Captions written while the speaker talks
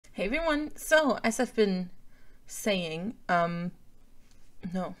Hey everyone, so as I've been saying, no.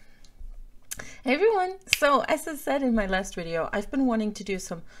 Hey everyone, so as I said in my last video, I've been wanting to do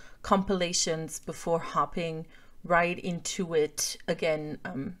some compilations before hopping right into it again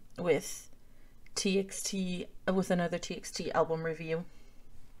with TXT, with another TXT album review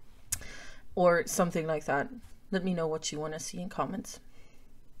or something like that. Let me know what you want to see in comments.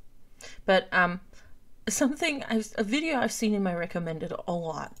 But a video I've seen in my recommended a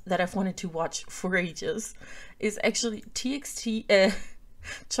lot that I've wanted to watch for ages is actually TXT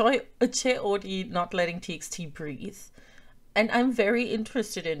CHOI ODI not letting TXT breathe. And I'm very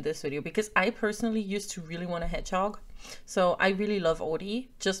interested in this video because I personally used to really want a hedgehog. So I really love Odie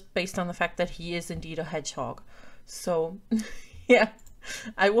just based on the fact that he is indeed a hedgehog. So yeah,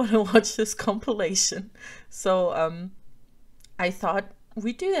 I want to watch this compilation. So I thought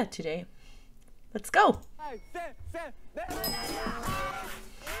we'd do that today. Let's go.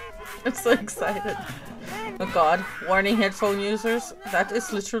 I'm so excited. Oh god, warning headphone users. That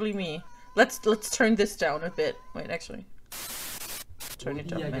is literally me. Let's turn this down a bit. Wait, actually. Turn it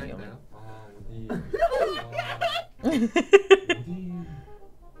down manually.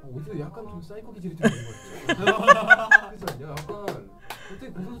 어디서 약간 좀 사이코 기질이 좀 있는 것 같아. 그래서 약간 어떻게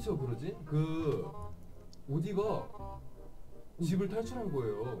고소치가 그러지? 그 오디가 집을 탈출한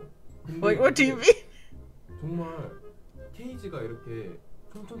거예요. What do you mean? 정말 케이지가 이렇게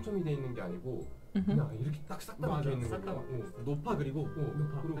촘촘촘이 돼 있는 게 아니고 그냥 이렇게 딱 싹 다 박혀 있는 거야. 높아 그리고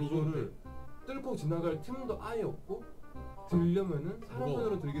그리고 그거를 뚫고 지나갈 틈도 아예 없고 들려면은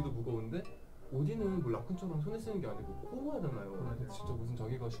사람손으로 들기도 무거운데 오디는 뭐 라쿤처럼 손에 쓰는 게 아니고 코로 하잖아요. 진짜 무슨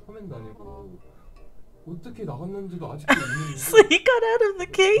자기가 슈퍼맨도 아니고 어떻게 나갔는지도 아직도 있는지. So he got out of the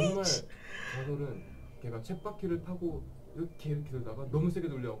cage? 정말 저들은 걔가 쳇바퀴를 타고 이렇게 돌다가 너무 세게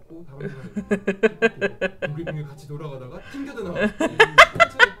돌려갖고 다른 사람이 빙글빙글 같이 돌아가다가 튕겨져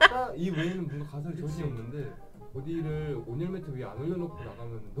나왔어. 이 외에는 뭔가 가사를 전혀 없는데 어디를 온열매트 위에 안 올려놓고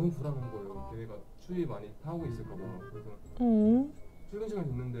나가면 너무 불안한 거예요. 걔네가 추위 많이 타고 있을까봐. 그래서 출근 시간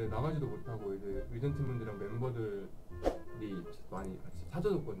됐는데 나가지도 못하고 이제 의전팀분들이랑 멤버들이 많이 같이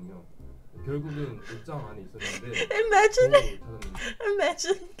사줘줬거든요. 결국은 옷장 안에 있었는데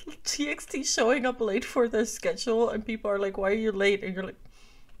Imagine TXT showing up late for their schedule and people are like, why are you late? And you're like,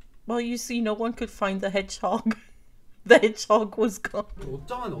 well, you see, no one could find the hedgehog. The hedgehog was gone.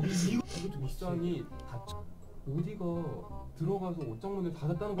 옷장 안에 어디 옷장이 닫혀. 오디가 들어가서 옷장 문을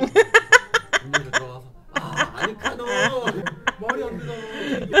닫았다는 거 문을 들어가서 아니카노 말이 안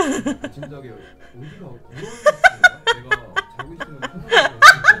되잖아. 진작에 오디가 이런 내가 자고 있으면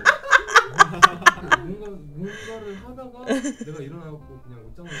뭔가를 하다가 내가 일어나고 그냥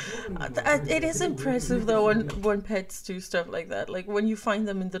옷장을 씌워버리는 거야. It is impressive though when pets do stuff like that. Like when you find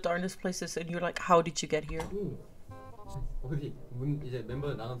them in the darkest places and you're like, how did you get here? 어디 문 이제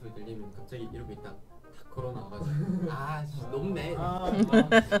멤버들 나간 소리 들리면 갑자기 이러고 있다 탁 걸어 나와가지고 높네.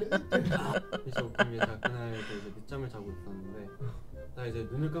 그래서 제가 그날 이제 늦잠을 자고 있었는데 나 이제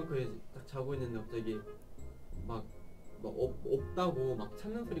눈을 감고 이제 딱 자고 있는데 갑자기 막 없다고 막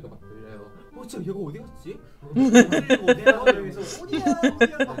찾는 소리가 막 들려요. 진짜 얘가 어디 갔지? 어디야? 여기서 어디야?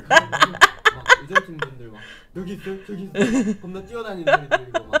 막 의전팀 분들 막 여기 있어 저기 있어 겁나 뛰어다니는 소리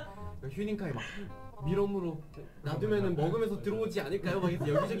들리고 막 휴닝카에 막 밀어물어 놔두면은 먹으면서 들어오지 않을까요? 막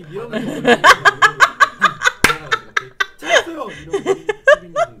여기저기 밀어물어 찾았어요!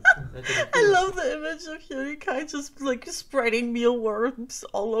 I love the image of Yurikai just like spreading mealworms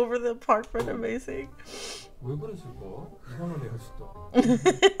all over the apartment. Amazing. 왜 그랬을까? 이상한 애야 진짜.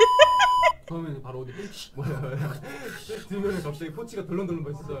 처음에는 바로 어디 들면 갑자기 포치가 덜렁덜렁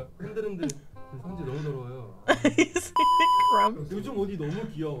막 진짜 흔들흔들. 상지 너무 더러워요. 요즘 어디 너무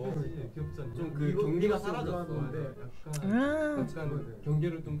귀여워. 귀엽지 않냐? 좀 그 경계가 사라졌어. 약간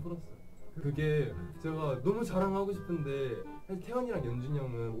경계를 좀 풀었어. 그게 제가 너무 자랑하고 싶은데 사실 태연이랑 연준이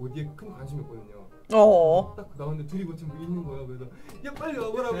형은 오디에 큰 관심이 있거든요. 딱 나왔는데 둘이 뭐 지금 있는 거야. 그래서 야 빨리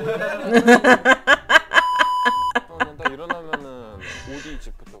와보라고. 나 일어나면은 오디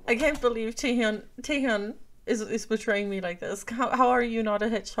집부터. I can't believe Taehyun is betraying me like this. How are you not a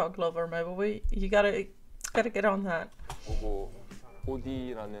hedgehog lover, my boy? You gotta get on that. 보고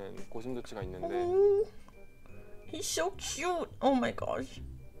오디라는 고슴도치가 있는데. He's so cute. Oh my gosh.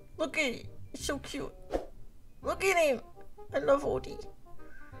 Look at it. He's so cute. Look at him. I love Odie.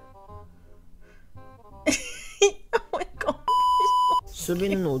 Oh my god.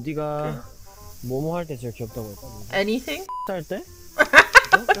 수빈은 오디가 뭐뭐 할 때 제일 귀엽다고 했거든요. Anything? 할 때?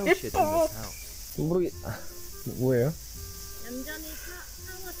 모르겠. 뭐예요? 얌전히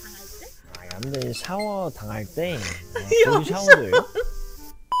샤워 당할 때? 얌전히 샤워 당할 때. 거기 샤워도요?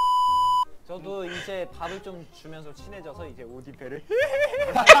 저도 이제 밥을 좀 주면서 친해져서 이제 오디 배를.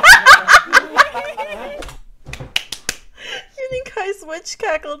 You guys, which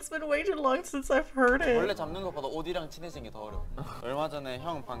cackle? It's been way too long since I've heard it. 원래 잡는 것보다 오디랑 친해지는 게 더 어려워. 얼마 전에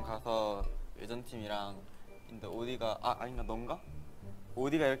형 방 가서 예전 팀이랑 근데 오디가 아닌가 넌가?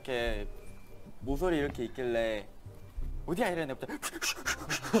 오디가 이렇게 모서리 이렇게 있길래 오디야 이랬는데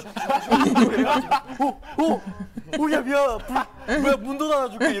오야 미안 뭐야 문도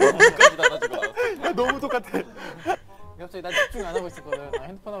닫아줄게 이러고 문까지 닫아주고 나왔어. 너무 똑같아. 갑자기 나 집중 안 하고 있었거든. 나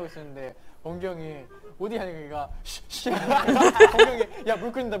핸드폰 하고 있었는데 범규 형이 오디 하니까 범규 형이 야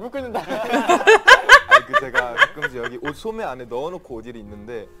물 끓는다 물 끓는다. 아니 그 제가 가끔씩 여기 옷 소매 안에 넣어놓고 오디를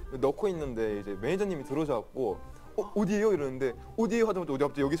있는데 넣고 있는데 이제 매니저님이 들어오셔갖고 어디에요? 이러는데 어디에요? 하자마자 어디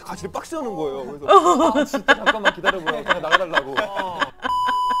갑자기 여기서 가시를 빡 씌우는 거예요. 그래서 아 진짜 잠깐만 기다려봐요. 제가 나가달라고.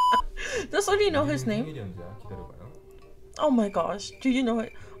 Does Odi know his name? 생일이 언제야? 기다려봐요. Oh my gosh, do you know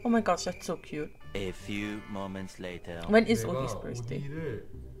it? Oh my gosh, that's so cute. A few moments later. When is 내가 Odi's birthday?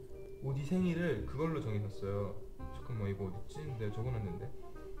 오디 생일을 그걸로 정해놨어요. 잠깐만 이거 어딨지? 내가 적어놨는데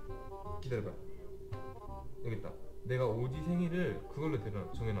기다려봐. 여기 있다. 내가 오디 생일을 그걸로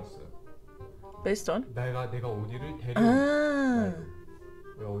정해놨어요. Based on? 내가 오디를 데려온 날로.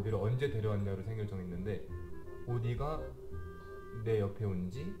 내가 오디를 언제 데려왔냐로 생일 정했는데 오디가 내 옆에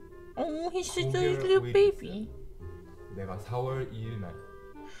온지 Oh, he's just a little baby. 내가 4월 2일 날.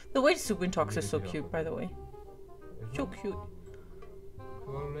 The way Subin talks is so cute, by the way. So cute.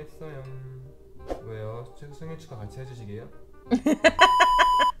 그걸로 했어요. 왜요? 생일 축하 같이 해주시게요?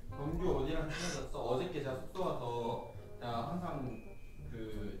 범규 어디랑 친해졌어? 어저께 제가 숙소 와서 제가 항상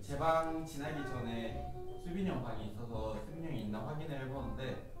그 제 방 지나기 전에 수빈이 형 방이 있어서 수빈이 형이 있나 확인을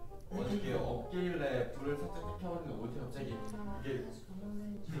해보는데 어저께 없길래 불을 살짝 켜봤는데 어디 갑자기 이게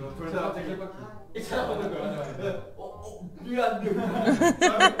불 갑자기 이 찾아보는 거야. 미안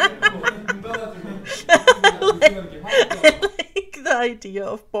문 닫아주고 The idea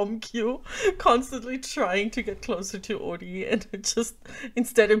of Beomgyu constantly trying to get closer to Odi and just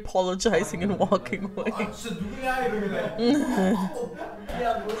instead apologizing and walking away. 진짜 누구야 이러길래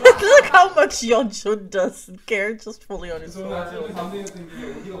Look how much Yeonchun doesn't care, just fully on his phone.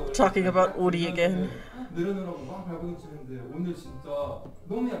 Talking about Odi again. 내려놓으라고 막 발버둥 치는데 오늘 진짜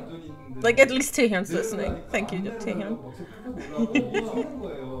너무 얌전히 있는데 Like at least Taehyun's listening. Thank you, Taehyun.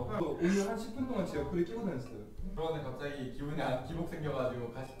 오늘 한 10분 동안 제 옆구리 끼고 다녔어요. 그러네 갑자기 기복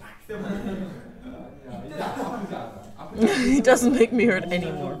생겨가지고 가시 딱 세면 이때 아프지 않아. It doesn't make me hurt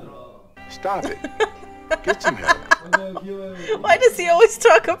anymore. Stop it. Get some help. Why does he always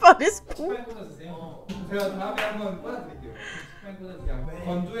talk about his poop? 제가 다음에 한번 꽂아드릴게요.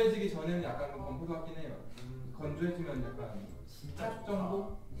 건조해지기 전에는 약간 건포도 같긴 해요. 건조해지면 약간 탁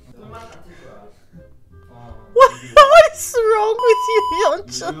정도? What is wrong with you,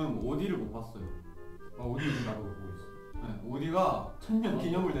 Yeonchun? 요즘 오디를 못 봤어요. 오디 요즘 나도 보고 있어. 네, 오디가 1000년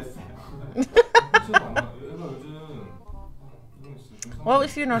기념을 됐어요. 얘가 요즘 Well,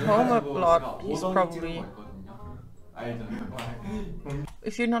 if you're not home a lot, he's probably...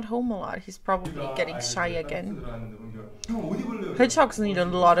 If you're not home a lot, he's probably getting shy again. Hedgehogs need a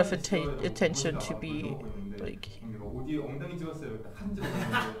lot of attention to be, like...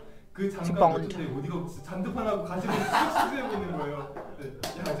 to bond. 오디가 잔뜩하고 가시고 쑥쑥 있는 거예요.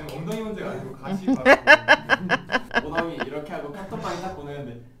 야 지금 엉덩이 문제가 아니고 가시 오남이 이렇게 하고 카톡방에 딱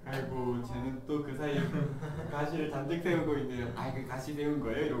보내는데 아이고 쟤는 또 그 사이에 가시를 잔뜩 세우고 있네요. 아 그 가시 세운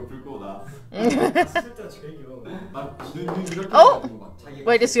거예요? 이러고 불 끄고 진짜 즐겨. 막눈 이렇게 Oh! 해가지고 막 자기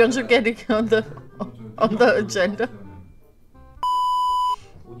Wait, is Yeonchun getting on the agenda?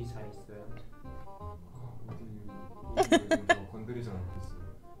 오디 잘 있어요. 건드리지 않고 있어요.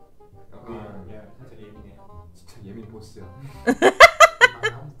 약간 살짝 예민해. 진짜 예민 보스야.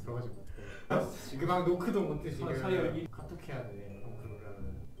 아무도 들어가지 못해. 지금 막 노크도 못해 지금. 사연 카톡 해야 돼.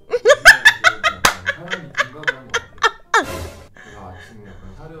 사람이 긴가를 한것 같아. 내가 아침에 약간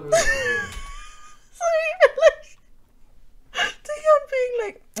사료를 Taehyun being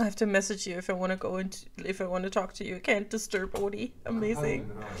like, I have to message you if I want to go into, if I want to talk to you. I can't disturb Odi.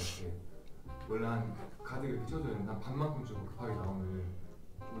 Amazing. 원래 한 가득 이렇게 채워져 있는 한 반만큼 주고 급하게 나오면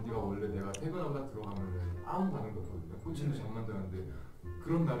어디가 원래 내가 퇴근하고 딱 들어가면은 아무 반응도 없거든요. 포치도 잠만 자는데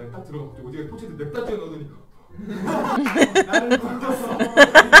그런 날에 딱 들어가서 어디가 포치도 냅다 떼어 넣더니 나를 굴렸어.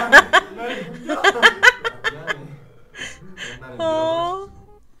 나를 굴렸어. 미안해.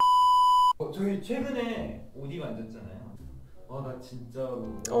 저희 최근에 오디 만졌잖아요. 나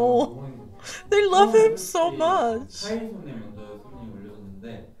진짜로. Oh, they love him so much. 사인 손에 먼저 손이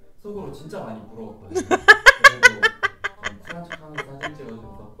올려줬는데 속으로 진짜 많이 부러웠거든요. 그래도 쿨한 척하면서 사진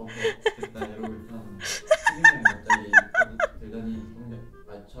찍어줘서 너무 됐다 이러고 있었는데 수빈이 갑자기 들더니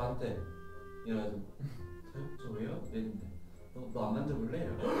저한테 너 안 만져볼래?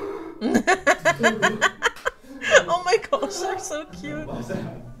 Oh my gosh, they're so cute.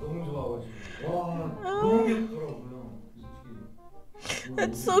 맞아요. 너무 좋아가지고 와 아. 너무 귀엽더라고요. 솔직히.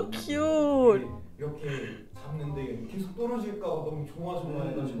 That's so cute. 이렇게 잡는데 계속 떨어질까 봐 너무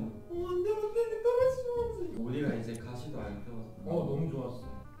좋아해가지고 안돼 떨어지지. 오디가 이제 가시도 안 펴서 너무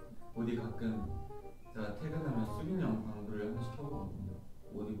좋았어요. 오디 가끔 제가 퇴근하면 수빈이 형 방구를 한 번씩 켜보거든요.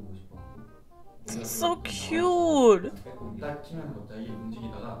 오디 보고 싶어갖고. So cute. 딱 키면 갑자기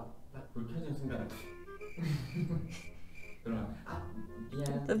움직이다가 딱 불 켜진 순간에 그러면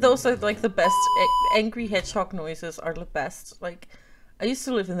미안. Those are like the best. Angry hedgehog noises are the best. Like, I used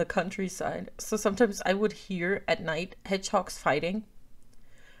to live in the countryside, so sometimes I would hear at night hedgehogs fighting.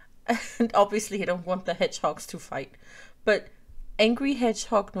 And obviously I don't want the hedgehogs to fight, but angry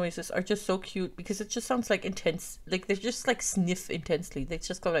hedgehog noises are just so cute because it just sounds like intense. Like they just like sniff intensely. They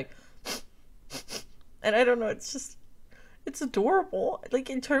just go like, and I don't know, it's adorable. Like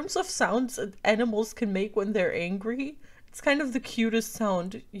in terms of sounds animals can make when they're angry, it's kind of the cutest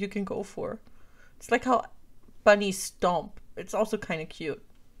sound you can go for. It's like how bunnies stomp. It's also kind of cute.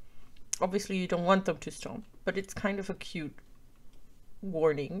 Obviously you don't want them to stomp, but it's kind of a cute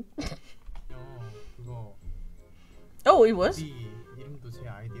warning. 그거 Oh, it was? 오디 이름도 제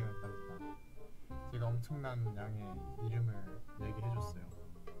아이디어였다 보다. 제가 엄청난 양의 이름을 얘기해줬어요.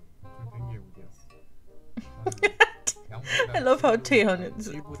 좀 된 게 오디였어. I love how Taehyun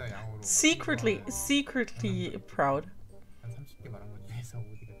is 질보다 양으로 secretly proud. 한 30개 말한 것 중에서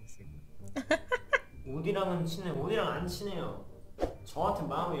오디가 됐어요. 오디랑은 친해. 오디랑 안 친해요. 저한테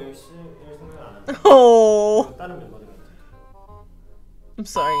마음을 열 생각을 안 합니다. Oh, 다른 멤버들한테. I'm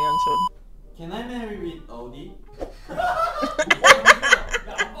sorry, Yeonchun. Can I marry with Audi?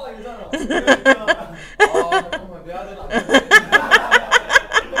 아빠가 이잖아. 잠깐만 내 아들은 안 돼.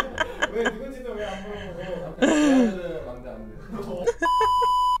 왜 누군지도 왜 안 물어보고 내 아들은 안돼.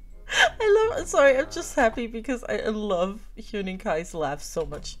 Sorry, I'm just happy because I love Hyunin Kai's laugh so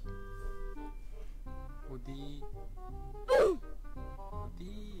much. 오디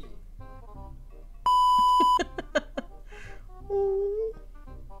오디 Oh,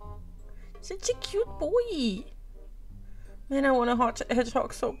 such a cute boy. Man, I want a hot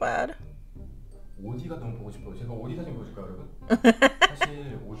hedgehog so bad. 오디가 너무 보고 싶어요. 제가 오디 사진 보여줄까요, 여러분?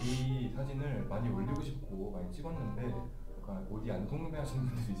 사실 오디 사진을 많이 올리고 싶고 많이 찍었는데 약간 오디 안 궁금해하시는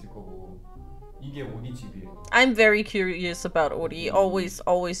분들도 있을 거고 이게 오디 집이에요. I'm very curious about Odi. Always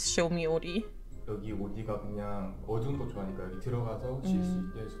show me Odi. 여기 오디가 그냥 어두운 거 좋아하니까 여기 들어가서 쉴 수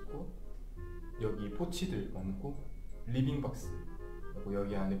있게 해주고 여기 포치들 많고 리빙 박스 그리고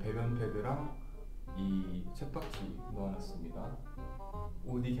여기 안에 배변 패드랑 이 쳇바퀴 넣어놨습니다.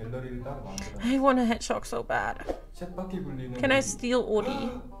 오디 갤러리를 따로 만들어. I want a hedgehog so bad. 쳇바퀴 굴리는. Can I steal Odi?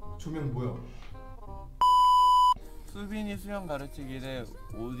 조명 뭐야? 수빈이 수영 가르치기를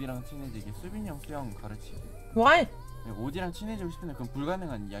오디랑 친해지기. 수빈이 형 수영 가르치기. Why? 오디랑 친해지고 싶은데 그건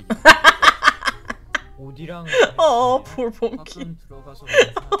불가능한 이야기. 오디랑 Oh, poor Beomgyu. 가끔 들어가서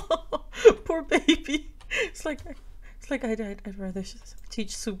Poor baby. It's like I'd rather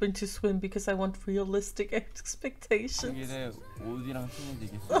teach Subin to swim because I want realistic expectations. 가르치기를 오디랑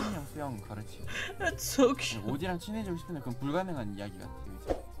친해지기. 수빈이 형 수영 가르치기. That's so cute. 오디랑 친해지고 싶은데 그건 불가능한 이야기 같아요.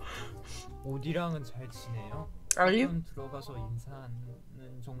 이제. 오디랑은 잘 지내요? Are you? 가끔 들어가서 인사하는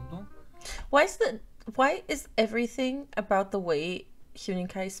정도? Why is everything about the way Hyunin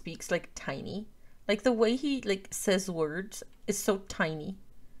Kai speaks like tiny? Like the way he like says words is so tiny.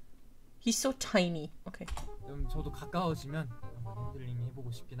 He's so tiny. Okay. 좀 저도 가까워지면 한번 핸들링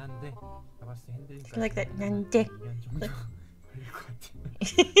해보고 싶긴 한데 나 봤을 때 핸들링까지 Like that 난데. 2년 정도 걸릴 것 같아요.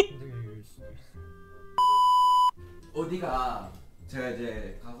 굉장히 열 수도 있어. 어디가 제가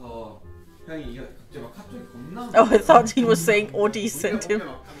이제 가서 형이 이게 갑자기 막 카톡이 겁나. Oh, I thought he was saying Odi sent him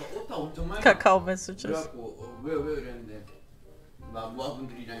오타 엄청 많이. Kakao messages. 그래갖고 왜 이랬는데 나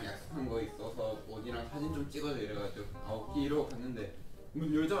모아분들이랑 약속한 거 있어서 어디랑 사진 좀 찍어줘 이래가지고 아 오케이 이러고 갔는데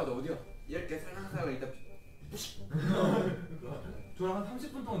문 열자마자 어디야 이렇게 살랑살랑 있다. 저랑 한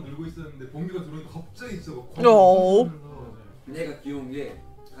 30분 동안 놀고 있었는데 봉규가 들어오니까 갑자기 진짜 막 어. 내가 귀여운 게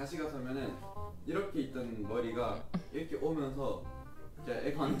가시가 서면은 이렇게 있던 머리가 이렇게 오면서 진짜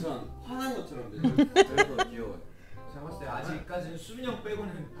애가 완전 화난 것처럼 들려. 그래서 귀여워요. 제가 봤을 때 아직까지는 수빈이 형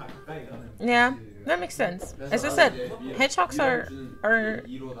빼고는 다 가까이 가는. Yeah, that makes sense. As I said, hedgehogs are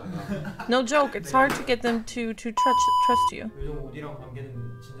no joke. It's hard to get them to trust you. 요즘 오디랑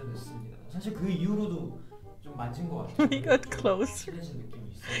관계는 진짜 됐습니다. 사실 그 이후로도 좀 만진 것 같아요. We got close. 친해진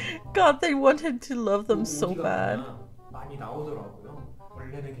느낌이 있어요. God, they wanted to love them so bad. 많이 나오더라고요.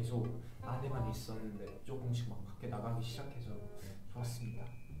 원래는 계속 안에만 있었는데 조금씩 막 밖에 나가기 시작해서 좋았습니다.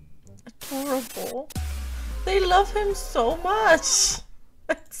 Adorable. They love him so much.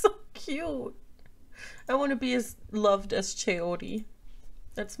 That's so cute. I want to be as loved as CHOI ODI.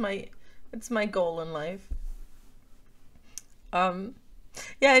 That's my goal in life.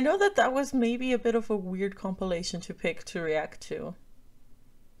 Yeah, I know that was maybe a bit of a weird compilation to pick to react to,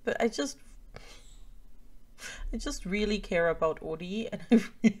 but I just really care about ODI, and I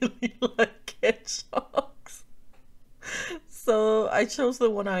really like hedgehogs. So I chose the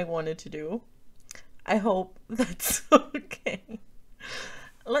one I wanted to do. I hope that's okay.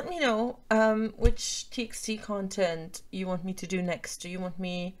 Let me know which TXT content you want me to do next. Do you want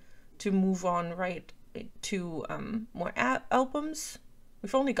me to move on right to more albums?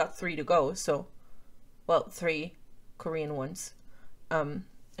 We've only got 3 to go, so, well, 3 Korean ones, and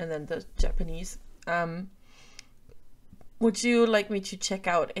then the Japanese. Would you like me to check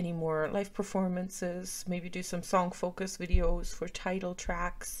out any more live performances? Maybe do some song focus videos for title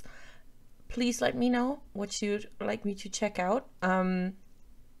tracks? Please let me know what you'd like me to check out. And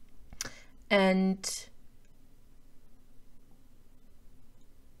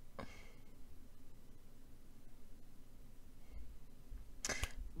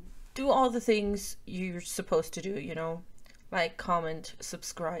do all the things you're supposed to do, you know, like, comment,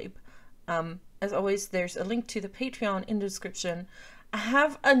 subscribe. As always, there's a link to the Patreon in the description. I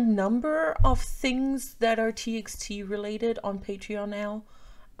have a number of things that are TXT related on Patreon now.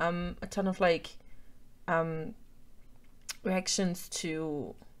 A ton of like reactions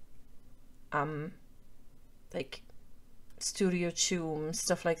to like Studio Choom,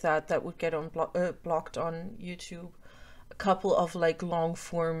 stuff like that would get on blocked on YouTube. A couple of like long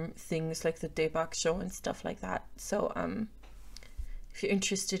form things like the debug show and stuff like that. So if you're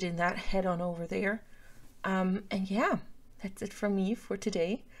interested in that, head on over there. And yeah, that's it from me for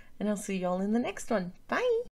today, and I'll see y'all in the next one. Bye.